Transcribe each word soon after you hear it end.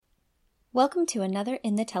Welcome to another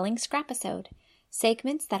In the Telling Scrapisode,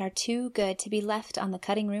 segments that are too good to be left on the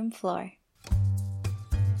cutting room floor.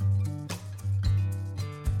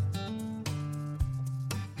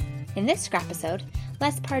 In this Scrapisode,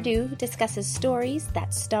 Les Pardue discusses stories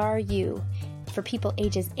that star you for people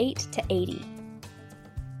ages 8 to 80.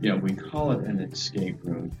 Yeah, we call it an escape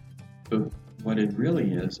room, but what it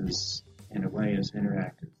really is in a way is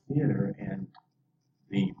interactive theater, and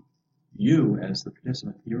you as the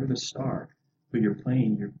participant, you're the star, but you're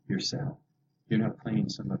playing yourself. You're not playing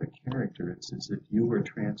some other character. It's as if you were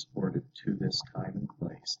transported to this time and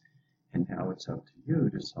place, and now it's up to you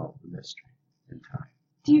to solve the mystery in time.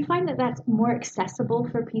 Do you find that that's more accessible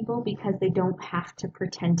for people because they don't have to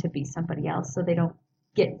pretend to be somebody else, so they don't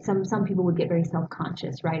get some people would get very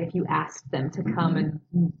self-conscious, right? If you asked them to come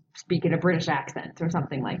and speak in a British accent or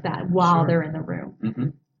something like that while they're in the room. Mm-hmm.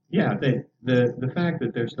 Yeah, the fact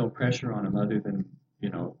that there's no pressure on them other than,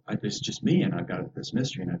 it's just me and I've got this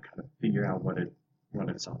mystery and I've got to figure out what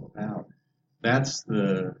it's all about. That's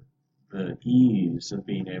the ease of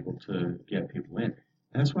being able to get people in.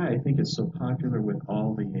 That's why I think it's so popular with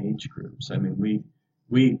all the age groups. I mean,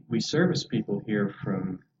 we service people here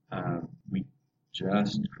from, we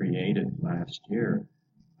just created last year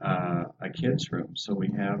a kids room. So we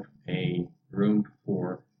have a room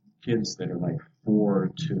for kids that are like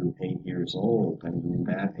 4 to 8 years old. I mean, in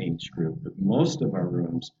that age group. But most of our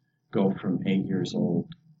rooms go from 8 years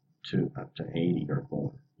old to up to 80 or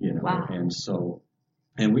more, Wow.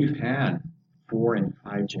 And we've had 4 and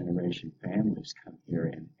 5 generation families come here,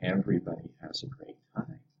 and everybody has a great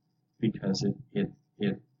time because it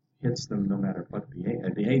hits them no matter what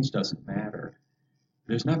the age doesn't matter.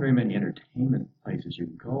 There's not very many entertainment places you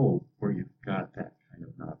can go where you've got that kind of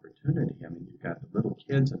an opportunity. I mean, you've got the little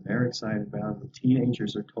kids and they're excited about it. The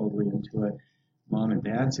teenagers are totally into it. Mom and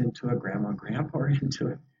dad's into it. Grandma and grandpa are into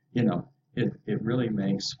it. It really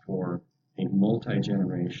makes for a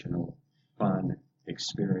multi-generational fun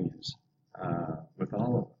experience with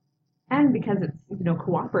all of them. And because it's,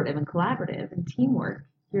 cooperative and collaborative and teamwork,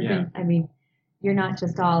 you're not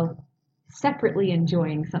just all separately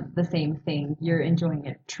enjoying the same thing. You're enjoying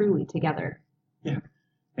it truly together. Yeah.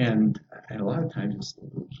 And a lot of times it's the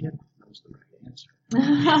little kid that knows the right answer.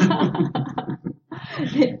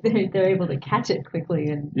 They're able to catch it quickly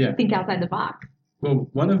and think outside the box. Well,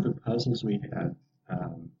 one of the puzzles we had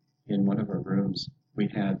in one of our rooms, we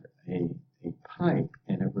had a pipe,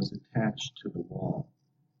 and it was attached to the wall.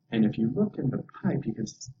 And if you look in the pipe, you could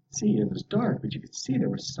see it was dark, but you could see there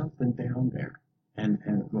was something down there. And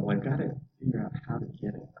I got to figure out how to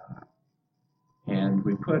get it up. And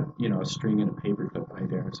we put, a string and a paper clip by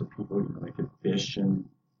there so people, they could fish and,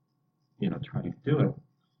 try to do it.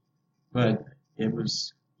 But it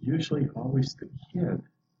was usually always the kid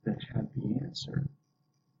that had the answer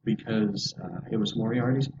because it was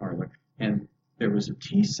Moriarty's parlor, and there was a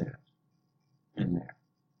tea set in there.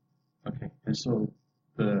 Okay, and so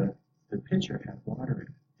the pitcher had water in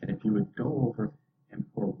it, and if you would go over and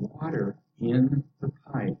pour water in the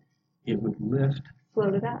pipe, it would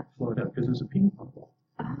float up because it was a ping pong ball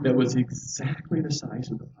that was exactly the size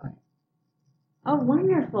of the pipe. Oh,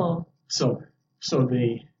 wonderful! So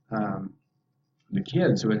the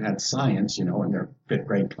kids who had science, in their 5th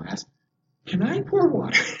grade class, can I pour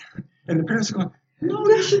water? And the parents go, no,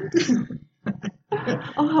 you should.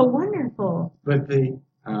 Oh, how wonderful! But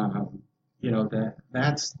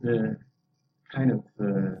that's the kind of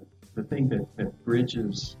the thing that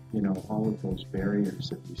bridges, all of those barriers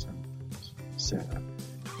that we sometimes set up.